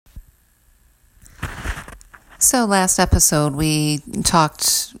So last episode, we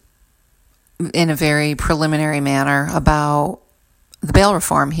talked in a very preliminary manner about the bail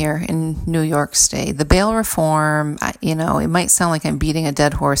reform here in New York State. The bail reform, it might sound like I'm beating a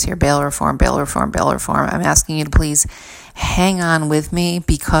dead horse here. Bail reform, bail reform, bail reform. I'm asking you to please hang on with me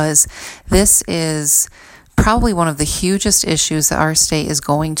because this is probably one of the hugest issues that our state is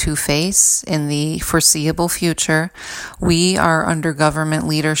going to face in the foreseeable future. We are under government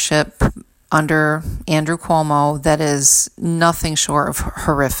leadership under Andrew Cuomo that is nothing short of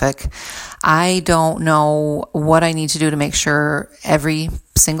horrific. I don't know what I need to do to make sure every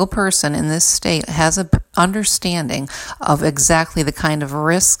single person in this state has an understanding of exactly the kind of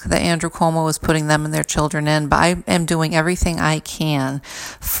risk that Andrew Cuomo is putting them and their children in, but I am doing everything I can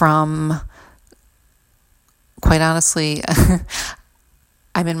from, quite honestly,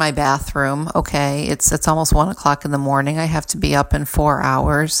 I'm in my bathroom, okay? It's almost 1 o'clock in the morning. I have to be up in 4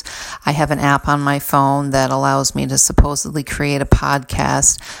 hours. I have an app on my phone that allows me to supposedly create a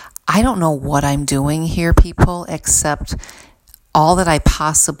podcast. I don't know what I'm doing here, people, except all that I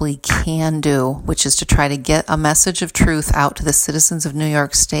possibly can do, which is to try to get a message of truth out to the citizens of New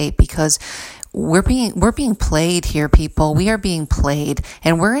York State, because we're being played here, people. We are being played,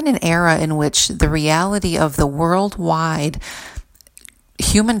 and we're in an era in which the reality of the worldwide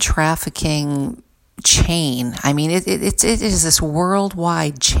human trafficking chain. I mean, it is this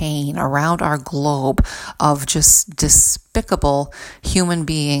worldwide chain around our globe of just despicable human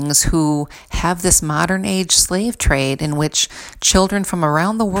beings who have this modern age slave trade in which children from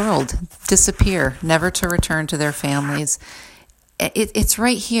around the world disappear, never to return to their families. It's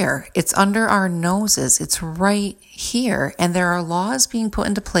right here. It's under our noses. It's right here. And there are laws being put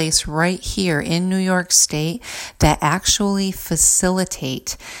into place right here in New York State that actually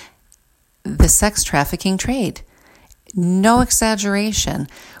facilitate the sex trafficking trade. No exaggeration.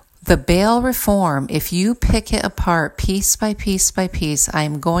 The bail reform, if you pick it apart piece by piece by piece,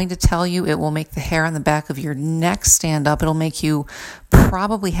 I'm going to tell you it will make the hair on the back of your neck stand up. It'll make you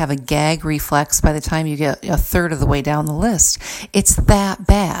probably have a gag reflex by the time you get a third of the way down the list. It's that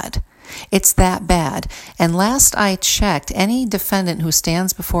bad. It's that bad. And last I checked, any defendant who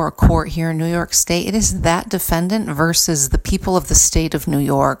stands before a court here in New York State, it is that defendant versus the people of the state of New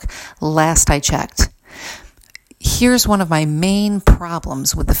York. Last I checked. Here's one of my main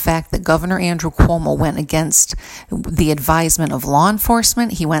problems with the fact that Governor Andrew Cuomo went against the advisement of law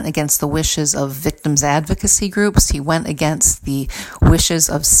enforcement. He went against the wishes of victims advocacy groups. He went against the wishes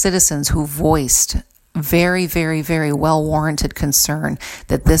of citizens who voiced very, very, very well-warranted concern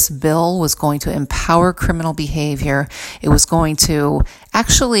that this bill was going to empower criminal behavior. It was going to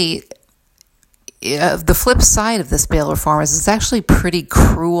actually... the flip side of this bail reform is it's actually pretty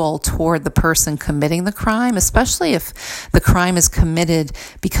cruel toward the person committing the crime, especially if the crime is committed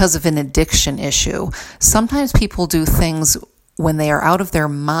because of an addiction issue. Sometimes people do things when they are out of their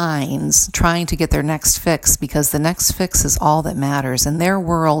minds trying to get their next fix, because the next fix is all that matters. In their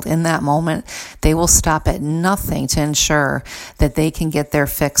world, in that moment, they will stop at nothing to ensure that they can get their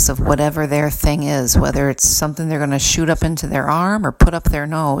fix of whatever their thing is, whether it's something they're going to shoot up into their arm or put up their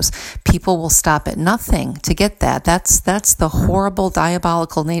nose. People will stop at nothing to get that. That's the horrible,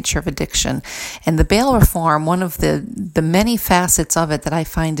 diabolical nature of addiction. And the bail reform, one of the many facets of it that I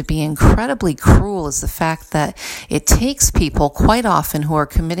find to be incredibly cruel is the fact that it takes people quite often who are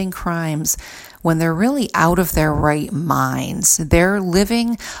committing crimes when they're really out of their right minds. They're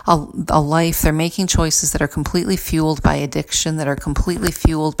living a life, they're making choices that are completely fueled by addiction, that are completely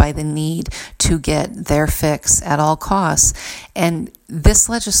fueled by the need to get their fix at all costs. And this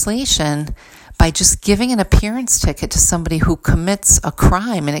legislation, by just giving an appearance ticket to somebody who commits a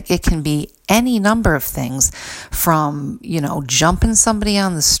crime, and it can be any number of things, from, jumping somebody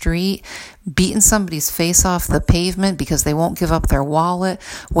on the street, beating somebody's face off the pavement because they won't give up their wallet,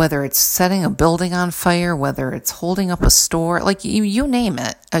 whether it's setting a building on fire, whether it's holding up a store, like you name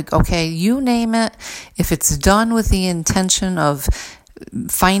it, okay? You name it. If it's done with the intention of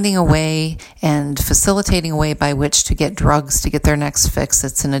finding a way and facilitating a way by which to get drugs to get their next fix,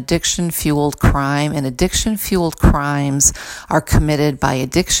 it's an addiction-fueled crime, and addiction-fueled crimes are committed by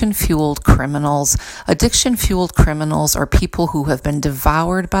addiction-fueled criminals. Addiction-fueled criminals are people who have been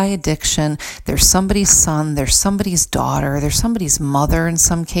devoured by addiction. They're somebody's son, they're somebody's daughter, they're somebody's mother in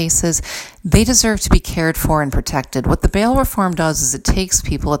some cases. They deserve to be cared for and protected. What the bail reform does is it takes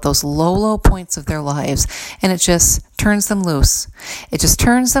people at those low points of their lives and it just turns them loose. It just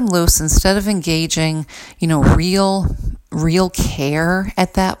turns them loose instead of engaging, real care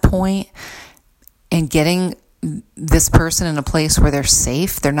at that point and getting this person in a place where they're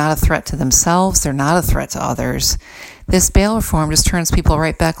safe. They're not a threat to themselves. They're not a threat to others. This bail reform just turns people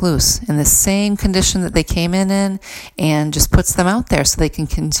right back loose in the same condition that they came in and just puts them out there so they can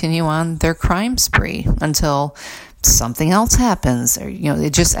continue on their crime spree until something else happens, or,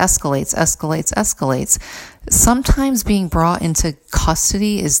 it just escalates. Sometimes being brought into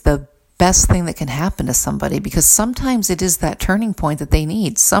custody is the best thing that can happen to somebody, because sometimes it is that turning point that they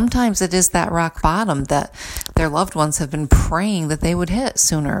need. Sometimes it is that rock bottom that their loved ones have been praying that they would hit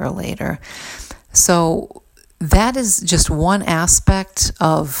sooner or later. So that is just one aspect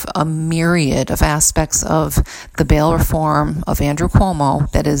of a myriad of aspects of the bail reform of Andrew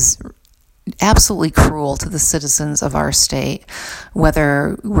Cuomo that is absolutely cruel to the citizens of our state,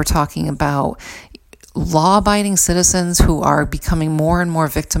 whether we're talking about law-abiding citizens who are becoming more and more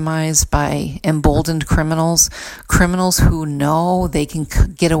victimized by emboldened criminals who know they can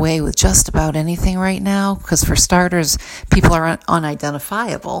get away with just about anything right now, because for starters, people are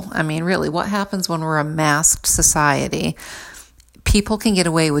unidentifiable. I mean, really, what happens when we're a masked society? People can get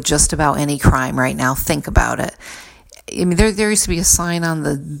away with just about any crime right now. Think about it. I mean, there used to be a sign on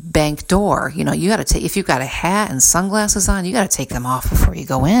the bank door, you got to take, if you've got a hat and sunglasses on, you got to take them off before you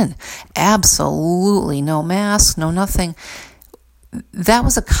go in. Absolutely no mask, no nothing. That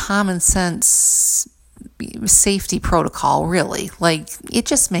was a common sense safety protocol, really. Like, it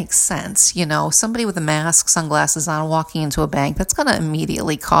just makes sense. Somebody with a mask, sunglasses on, walking into a bank, that's going to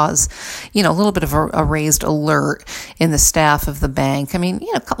immediately cause, a little bit of a raised alert in the staff of the bank. I mean,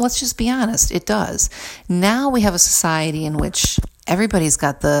 let's just be honest, it does. Now we have a society in which everybody's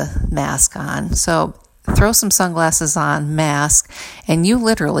got the mask on. So throw some sunglasses on, mask, and you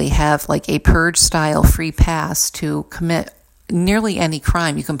literally have like a purge style free pass to commit nearly any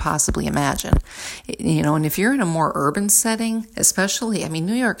crime you can possibly imagine. And if you're in a more urban setting, especially,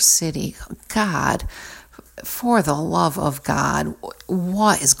 New York City, God, for the love of God,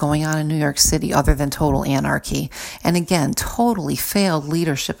 what is going on in New York City other than total anarchy? And again, totally failed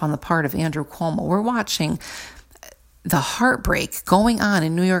leadership on the part of Andrew Cuomo. We're watching the heartbreak going on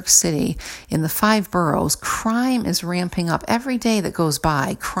in New York City in the 5 boroughs. Crime is ramping up. Every day that goes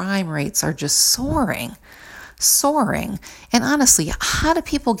by, crime rates are just soaring. And honestly, how do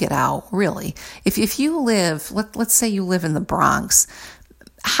people get out, really? If you live, let's say you live in the Bronx,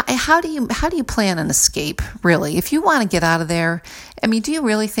 how do you plan an escape, really? If you want to get out of there, do you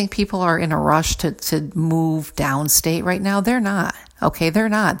really think people are in a rush to move downstate right now? They're not. Okay, they're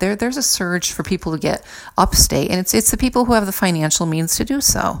not. There's a surge for people to get upstate, and it's the people who have the financial means to do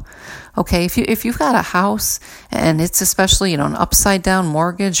so. Okay, if you've got a house and it's especially an upside down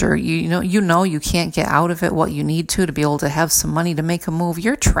mortgage, or you can't get out of it what you need to be able to have some money to make a move,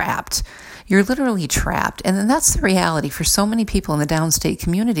 you're trapped. You're literally trapped, and then that's the reality for so many people in the downstate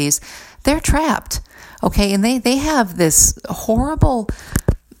communities. They're trapped. Okay, and they have this horrible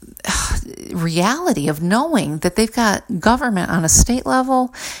reality of knowing that they've got government on a state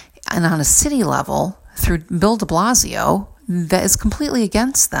level and on a city level through Bill de Blasio that is completely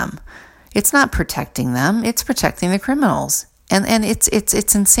against them. It's not protecting them, it's protecting the criminals. And it's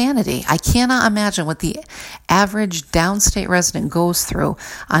insanity. I cannot imagine what the average downstate resident goes through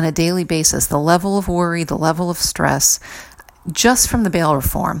on a daily basis, the level of worry, the level of stress, just from the bail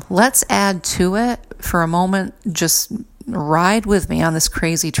reform. Let's add to it for a moment, just ride with me on this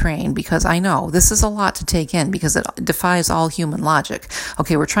crazy train, because I know this is a lot to take in because it defies all human logic.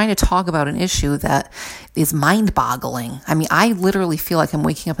 Okay, we're trying to talk about an issue that is mind-boggling. I literally feel like I'm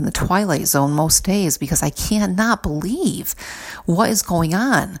waking up in the Twilight Zone most days because I cannot believe what is going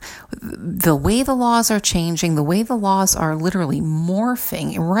on. The way the laws are changing, the way the laws are literally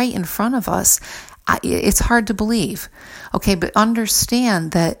morphing right in front of us, it's hard to believe. Okay, but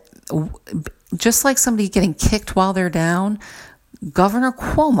understand that just like somebody getting kicked while they're down, Governor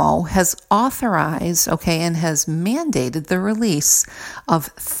Cuomo has authorized, and has mandated the release of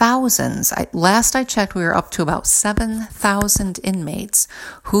thousands. Last I checked, we were up to about 7,000 inmates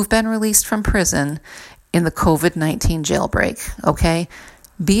who've been released from prison in the COVID-19 jailbreak, okay?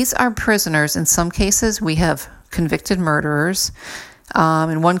 These are prisoners. In some cases, we have convicted murderers.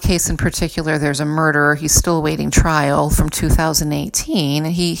 In one case in particular, there's a murderer. He's still awaiting trial from 2018.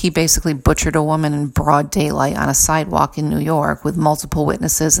 And he basically butchered a woman in broad daylight on a sidewalk in New York with multiple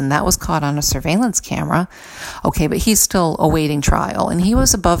witnesses, and that was caught on a surveillance camera. Okay, but he's still awaiting trial. And he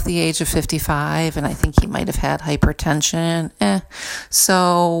was above the age of 55, and I think he might have had hypertension.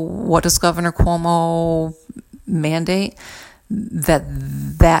 So what does Governor Cuomo mandate?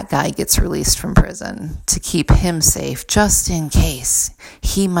 That guy gets released from prison to keep him safe, just in case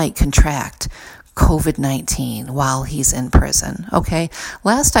he might contract COVID-19 while he's in prison, okay?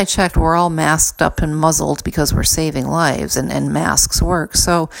 Last I checked, we're all masked up and muzzled because we're saving lives and masks work.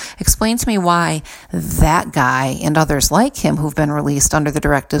 So explain to me why that guy and others like him who've been released under the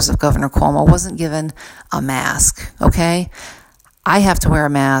directives of Governor Cuomo wasn't given a mask, okay? I have to wear a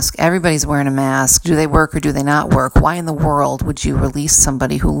mask. Everybody's wearing a mask. Do they work or do they not work? Why in the world would you release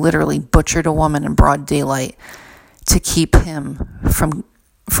somebody who literally butchered a woman in broad daylight to keep him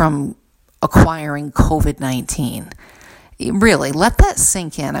from acquiring COVID-19? Really, let that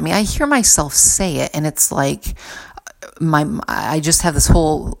sink in. I mean, I hear myself say it and it's like I just have this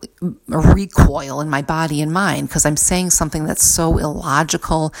whole recoil in my body and mind because I'm saying something that's so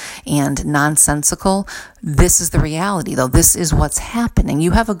illogical and nonsensical. This is the reality, though. This is what's happening.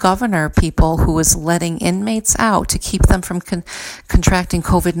 You have a governor, people, who is letting inmates out to keep them from contracting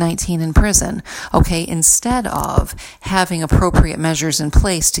COVID-19 in prison, okay, instead of having appropriate measures in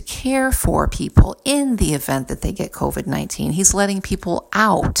place to care for people in the event that they get COVID-19. He's letting people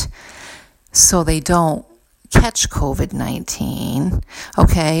out so they don't catch COVID-19,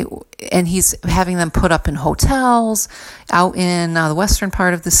 okay, and he's having them put up in hotels out in the western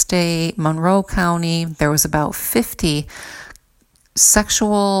part of the state, Monroe County. There was about 50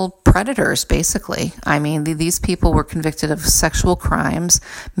 sexual predators, basically. I mean, these people were convicted of sexual crimes,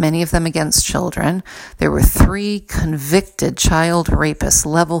 many of them against children. There were 3 convicted child rapists,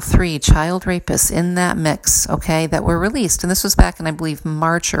 level 3 child rapists in that mix, okay, that were released. And this was back in, I believe,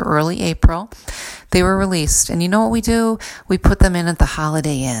 March or early April. They were released. And you know what we do? We put them in at the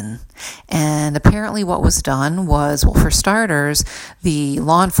Holiday Inn. And apparently what was done was, well, for starters, the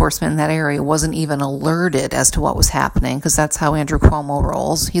law enforcement in that area wasn't even alerted as to what was happening, because that's how Andrew Cuomo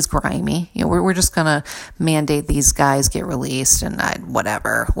rolls. He's grimy. You know, we're just going to mandate these guys get released and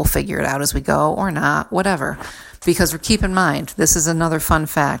whatever. We'll figure it out as we go or not, whatever. Because keep in mind, this is another fun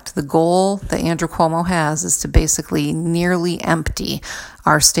fact. The goal that Andrew Cuomo has is to basically nearly empty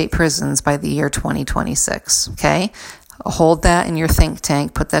our state prisons by the year 2026, okay? Hold that in your think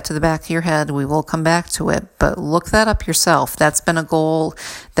tank. Put that to the back of your head. We will come back to it, but look that up yourself. That's been a goal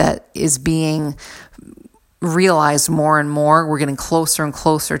that is being realized more and more. We're getting closer and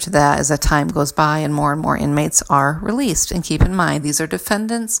closer to that as that time goes by and more inmates are released. And keep in mind, these are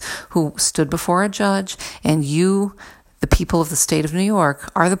defendants who stood before a judge, and you, the people of the state of New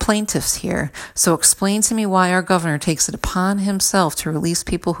York, are the plaintiffs here. So explain to me why our governor takes it upon himself to release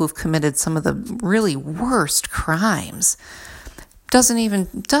people who've committed some of the really worst crimes. Doesn't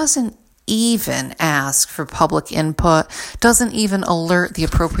even ask for public input, doesn't even alert the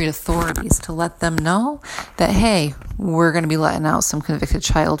appropriate authorities to let them know that, hey, we're going to be letting out some convicted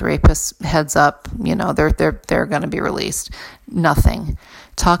child rapists. Heads up, you know, they're going to be released. Nothing.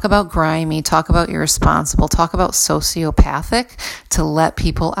 Talk about grimy, talk about irresponsible, talk about sociopathic to let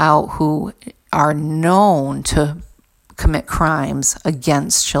people out who are known to commit crimes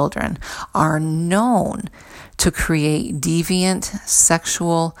against children, are known to create deviant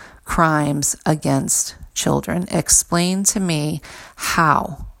sexual crimes against children. Explain to me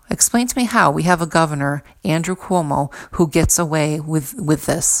how we have a governor, Andrew Cuomo, who gets away with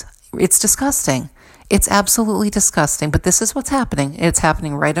this. It's disgusting. It's absolutely disgusting, but this is what's happening. It's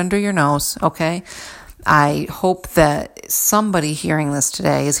happening right under your nose, okay? I hope that somebody hearing this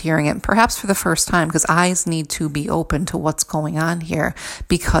today is hearing it perhaps for the first time, because eyes need to be open to what's going on here,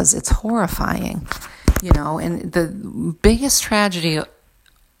 because it's horrifying, you know. And the biggest tragedy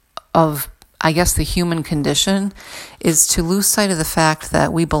of, I guess, the human condition is to lose sight of the fact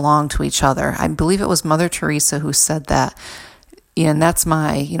that we belong to each other. I believe it was Mother Teresa who said that. And that's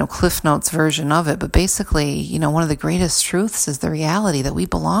my, Cliff Notes version of it. But basically, one of the greatest truths is the reality that we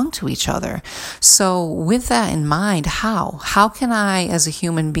belong to each other. So with that in mind, how can I, as a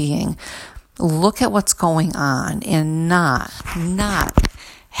human being, look at what's going on and not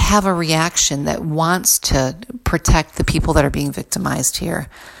have a reaction that wants to protect the people that are being victimized here?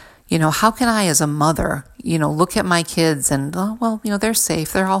 How can I, as a mother, look at my kids and, they're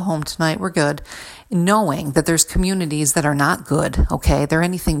safe. They're all home tonight. We're good. Knowing that there's communities that are not good, okay? They're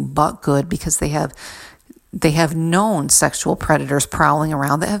anything but good, because they have known sexual predators prowling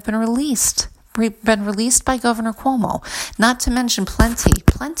around that have been released by Governor Cuomo. Not to mention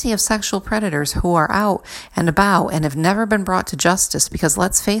plenty of sexual predators who are out and about and have never been brought to justice, because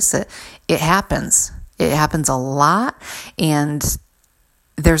let's face it, it happens. It happens a lot, and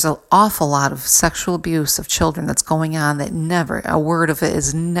there's an awful lot of sexual abuse of children that's going on that never, a word of it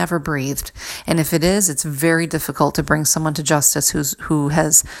is never breathed. And if it is, it's very difficult to bring someone to justice who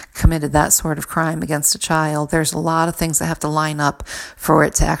has committed that sort of crime against a child. There's a lot of things that have to line up for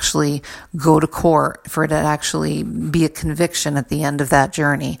it to actually go to court, for it to actually be a conviction at the end of that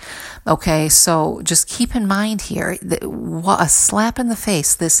journey. Okay, so just keep in mind here that what a slap in the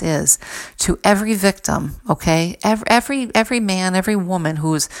face this is to every victim, okay? Every man, every woman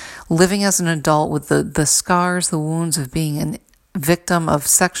who's living as an adult with the scars, the wounds of being a victim of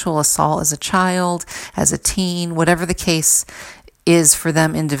sexual assault as a child, as a teen, whatever the case is for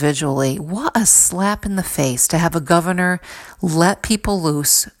them individually. What a slap in the face to have a governor let people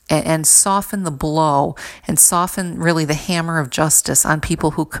loose and soften the blow and soften really the hammer of justice on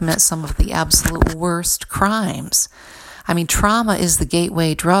people who commit some of the absolute worst crimes. I mean, trauma is the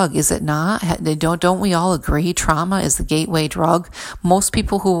gateway drug, is it not? Don't we all agree trauma is the gateway drug? Most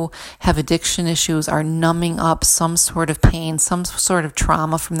people who have addiction issues are numbing up some sort of pain, some sort of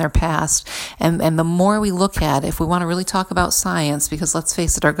trauma from their past. And the more we look at it, if we want to really talk about science, because let's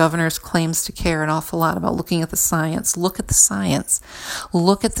face it, our governor claims to care an awful lot about looking at the science. Look at the science.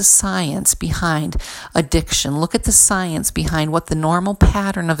 Look at the science behind addiction. Look at the science behind what the normal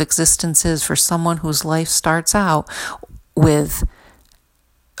pattern of existence is for someone whose life starts out with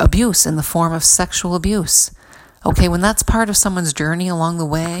abuse in the form of sexual abuse. Okay, when that's part of someone's journey along the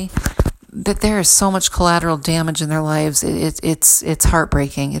way, that there is so much collateral damage in their lives. It's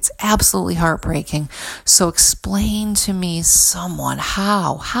heartbreaking. It's absolutely heartbreaking. So explain to me someone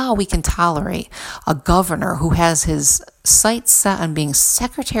how we can tolerate a governor who has his sights set on being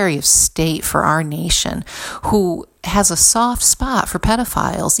Secretary of State for our nation, who has a soft spot for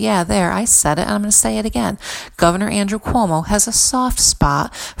pedophiles. Yeah, there, I said it, and I'm going to say it again. Governor Andrew Cuomo has a soft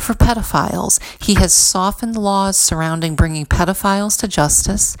spot for pedophiles. He has softened laws surrounding bringing pedophiles to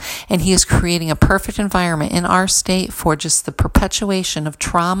justice, and he is creating a perfect environment in our state for just the perpetuation of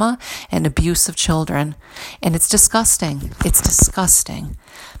trauma and abuse of children. And it's disgusting. It's disgusting.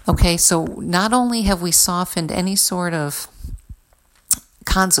 Okay, so not only have we softened any sort of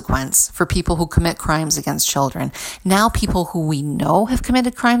consequence for people who commit crimes against children, now people who we know have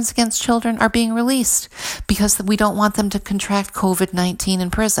committed crimes against children are being released because we don't want them to contract COVID-19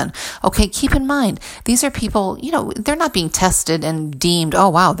 in prison. Okay, keep in mind, these are people, they're not being tested and deemed, oh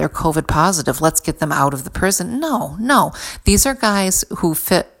wow, they're COVID positive, let's get them out of the prison. No. These are guys who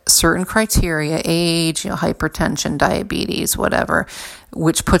fit certain criteria, age, hypertension, diabetes, whatever,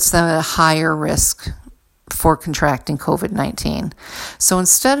 which puts them at a higher risk for contracting COVID-19. So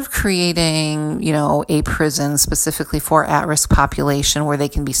instead of creating, a prison specifically for at-risk population where they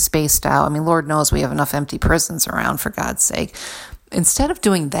can be spaced out, I mean, Lord knows we have enough empty prisons around, for God's sake. Instead of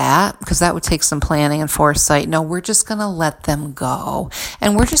doing that, because that would take some planning and foresight, no, we're just going to let them go.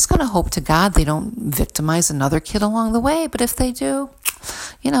 And we're just going to hope to God they don't victimize another kid along the way. But if they do,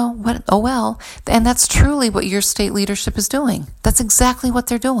 what? Oh well. And that's truly what your state leadership is doing. That's exactly what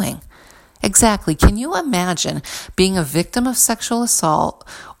they're doing. Exactly. Can you imagine being a victim of sexual assault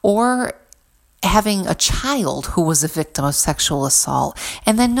or having a child who was a victim of sexual assault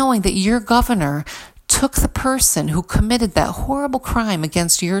and then knowing that your governor took the person who committed that horrible crime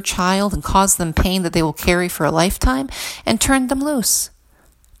against your child and caused them pain that they will carry for a lifetime and turned them loose?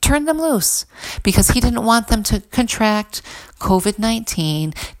 Turned them loose because he didn't want them to contract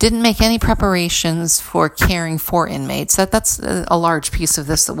COVID-19, didn't make any preparations for caring for inmates. That's a large piece of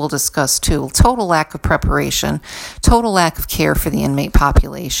this that we'll discuss too. Total lack of preparation, total lack of care for the inmate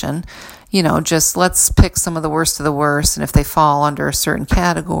population. Just let's pick some of the worst, and if they fall under a certain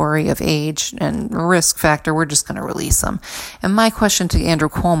category of age and risk factor, we're just going to release them. And my question to Andrew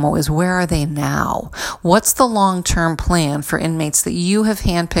Cuomo is, where are they now? What's the long-term plan for inmates that you have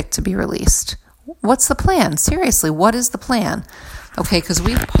handpicked to be released? What's the plan? Seriously, what is the plan? Okay, because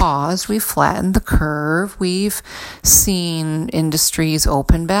we've paused, we've flattened the curve, we've seen industries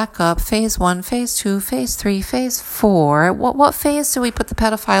open back up, phase 1, phase 2, phase 3, phase 4. What phase do we put the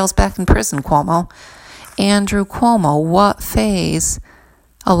pedophiles back in prison, Cuomo? Andrew Cuomo, what phase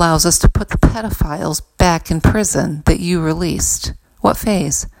allows us to put the pedophiles back in prison that you released? What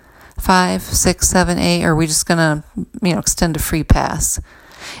phase? 5, 6, 7, 8, or are we just going to, extend a free pass?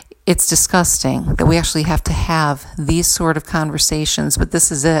 It's disgusting that we actually have to have these sort of conversations, but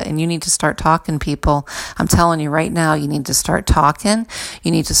this is it. And you need to start talking, people. I'm telling you right now, you need to start talking.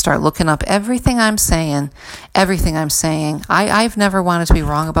 You need to start looking up everything I'm saying. I've never wanted to be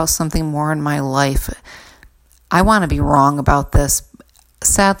wrong about something more in my life. I want to be wrong about this.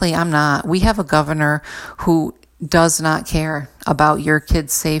 Sadly, I'm not. We have a governor who does not care about your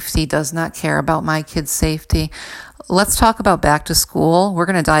kid's safety, does not care about my kid's safety. let's talk about back to school. We're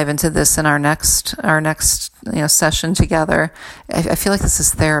going to dive into this in our next session together. I feel like this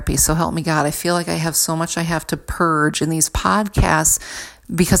is therapy, so help me God. I feel like I have so much I have to purge in these podcasts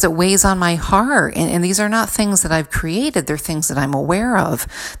because it weighs on my heart. And these are not things that I've created. They're things that I'm aware of.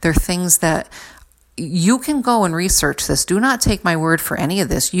 They're things that you can go and research this. Do not take my word for any of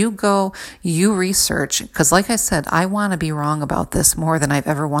this. You go, you research, because like I said, I want to be wrong about this more than I've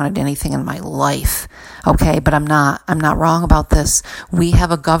ever wanted anything in my life. Okay, but I'm not wrong about this. We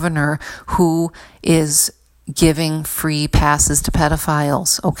have a governor who is giving free passes to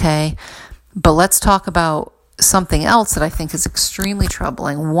pedophiles. Okay, but let's talk about something else that I think is extremely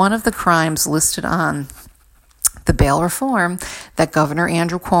troubling. One of the crimes listed on the bail reform that Governor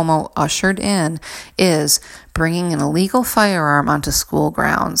Andrew Cuomo ushered in is bringing an illegal firearm onto school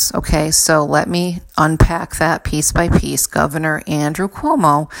grounds. Okay, so let me unpack that piece by piece. Governor Andrew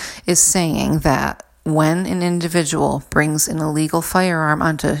Cuomo is saying that when an individual brings an illegal firearm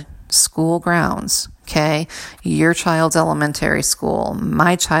onto school grounds, okay, your child's elementary school,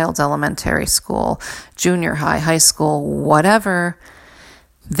 my child's elementary school, junior high, high school, whatever,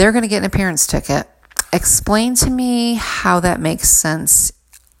 they're going to get an appearance ticket. Explain to me how that makes sense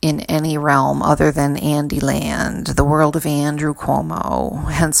in any realm other than Andy Land, the world of Andrew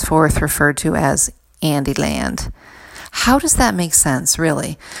Cuomo, henceforth referred to as Andy Land. How does that make sense,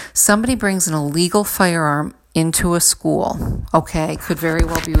 really? Somebody brings an illegal firearm into a school, okay, could very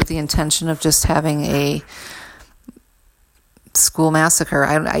well be with the intention of just having a school massacre.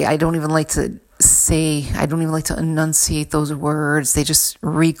 I don't even like to enunciate those words. They just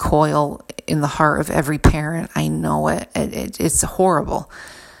recoil in the heart of every parent. I know it. It's horrible.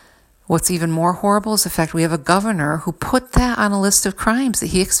 What's even more horrible is the fact we have a governor who put that on a list of crimes that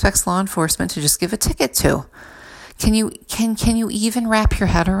he expects law enforcement to just give a ticket to. Can you even wrap your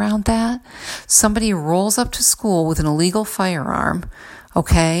head around that? Somebody rolls up to school with an illegal firearm,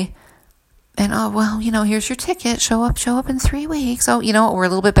 okay? And, here's your ticket. Show up in 3 weeks. Oh, we're a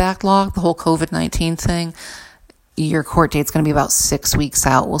little bit backlogged, the whole COVID-19 thing. Your court date's going to be about 6 weeks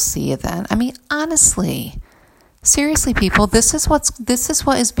out. We'll see you then. I mean, honestly, seriously, people, this is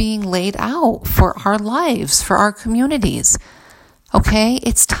what is being laid out for our lives, for our communities. Okay?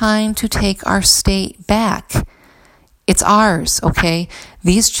 It's time to take our state back. It's ours, okay?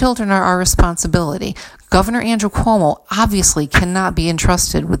 These children are our responsibility. Governor Andrew Cuomo obviously cannot be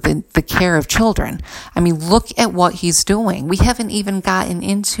entrusted with the care of children. I mean, look at what he's doing. We haven't even gotten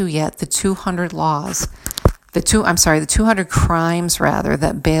into yet the 200 laws, the 200 crimes, rather,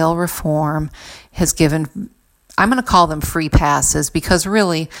 that bail reform has given. I'm going to call them free passes because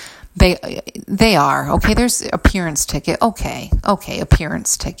really, they are, okay, there's appearance ticket, okay,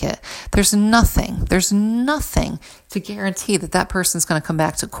 appearance ticket. There's nothing to guarantee that person's going to come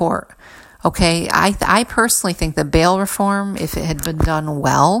back to court. Okay, I personally think that bail reform, if it had been done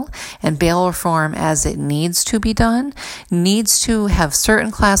well, and bail reform as it needs to be done, needs to have certain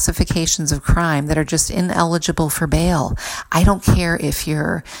classifications of crime that are just ineligible for bail. I don't care if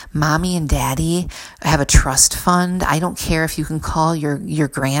your mommy and daddy have a trust fund. I don't care if you can call your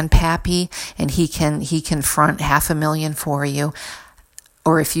grandpappy and he can front $500,000 for you,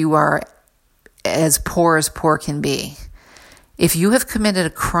 or if you are as poor can be. If you have committed a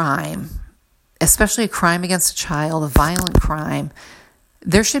crime, especially a crime against a child, a violent crime,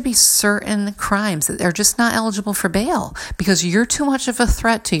 there should be certain crimes that are just not eligible for bail because you're too much of a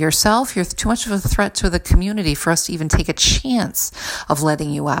threat to yourself. You're too much of a threat to the community for us to even take a chance of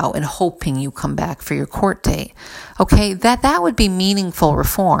letting you out and hoping you come back for your court date. Okay, that would be meaningful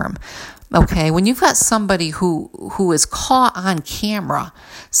reform. Okay, when you've got somebody who is caught on camera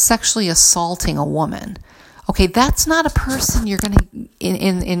sexually assaulting a woman, okay, that's not a person you're going to,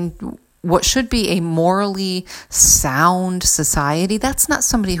 in what should be a morally sound society, that's not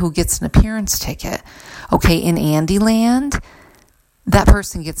somebody who gets an appearance ticket. Okay, in Andy Land, that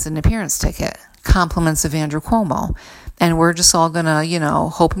person gets an appearance ticket. Compliments of Andrew Cuomo. And we're just all going to,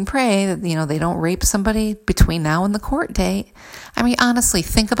 hope and pray that, they don't rape somebody between now and the court date. I mean, honestly,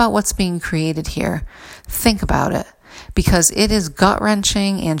 think about what's being created here. Think about it. Because it is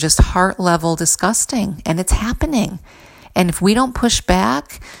gut-wrenching and just heart-level disgusting. And it's happening. And if we don't push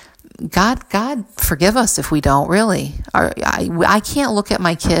back, God forgive us if we don't, really. I can't look at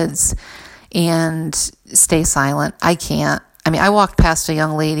my kids and stay silent. I can't. I mean, I walked past a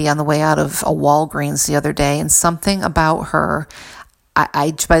young lady on the way out of a Walgreens the other day, and something about her, by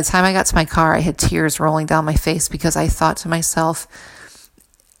the time I got to my car, I had tears rolling down my face because I thought to myself,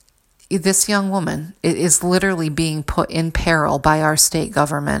 this young woman is literally being put in peril by our state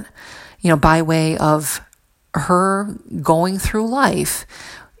government, by way of her going through life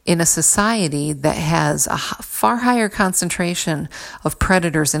in a society that has a far higher concentration of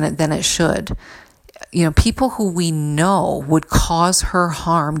predators in it than it should. People who we know would cause her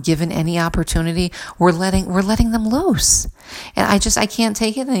harm given any opportunity, we're letting them loose. And I can't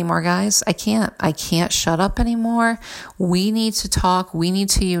take it anymore, guys. I can't shut up anymore. We need to talk. We need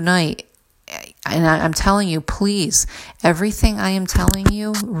to unite. And I'm telling you, please, everything I am telling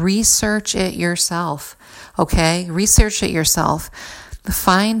you, research it yourself. Okay? Research it yourself.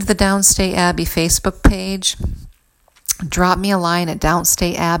 Find the Downstate Abbey Facebook page. Drop me a line at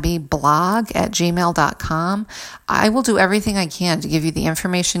downstateabbeyblog@gmail.com. I will do everything I can to give you the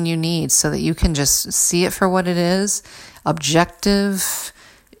information you need so that you can just see it for what it is. Objective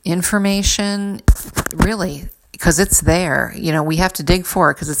information, really, because it's there. We have to dig for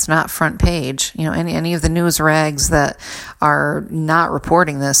it because it's not front page. Any of the news rags that are not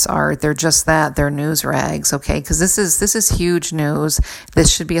reporting this they're just that, they're news rags, okay? Because this is huge news.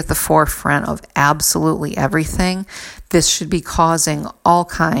 This should be at the forefront of absolutely everything. This should be causing all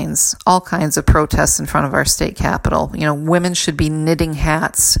kinds of protests in front of our state capitol. Women should be knitting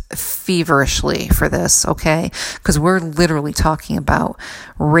hats feverishly for this, okay? Because we're literally talking about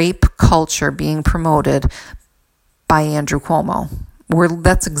rape culture being promoted by Andrew Cuomo.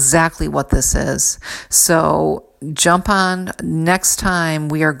 That's exactly what this is. So jump on. Next time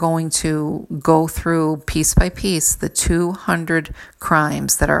we are going to go through piece by piece the 200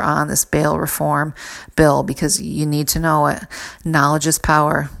 crimes that are on this bail reform bill because you need to know it. Knowledge is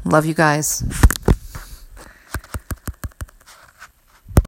power. Love you guys.